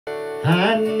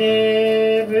I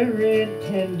never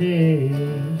intended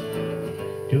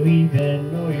to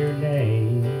even know your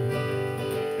name,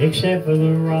 except for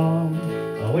the wrong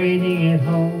awaiting at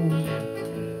home.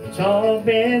 It's all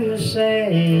been the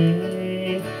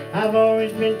same. I've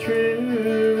always been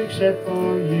true, except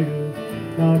for you,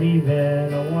 not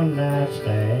even a one-night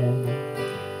stand.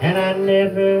 And I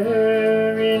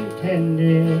never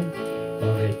intended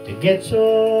for it to get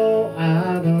so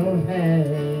out of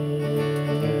hand.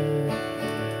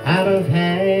 Out of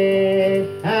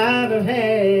hand, out of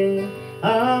hand.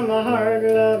 I'm a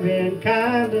hard-loving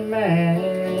kind of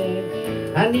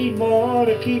man. I need more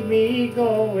to keep me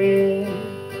going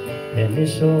than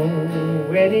this old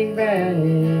wedding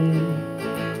band.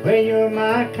 Well, you're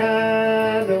my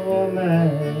kind of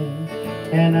woman,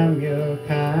 and I'm your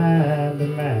kind of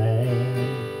man.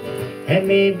 And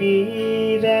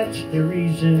maybe that's the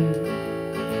reason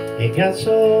it got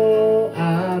so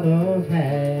out of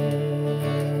hand.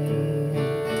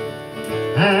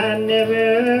 I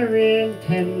never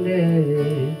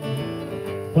intended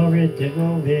for it to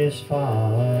go this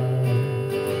far.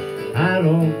 I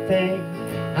don't think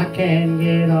I can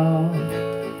get off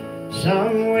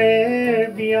somewhere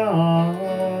beyond.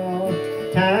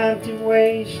 Time to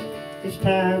waste, it's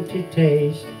time to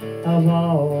taste of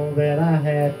all that I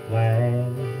had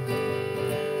planned.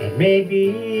 And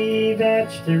maybe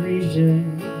that's the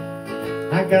reason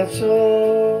I got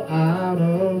so out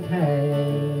of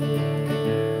hand.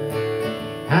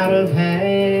 Out of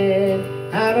hand,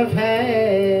 out of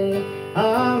hand.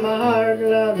 I'm a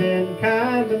hard-loving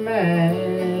kind of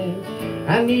man.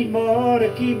 I need more to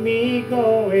keep me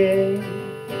going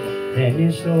than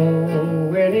this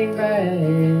old wedding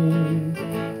band.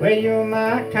 Well, you're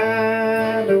my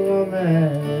kind of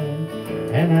woman,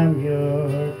 and I'm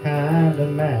your kind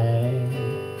of man.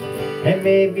 And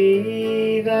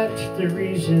maybe that's the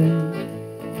reason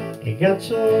it got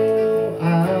so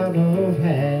out of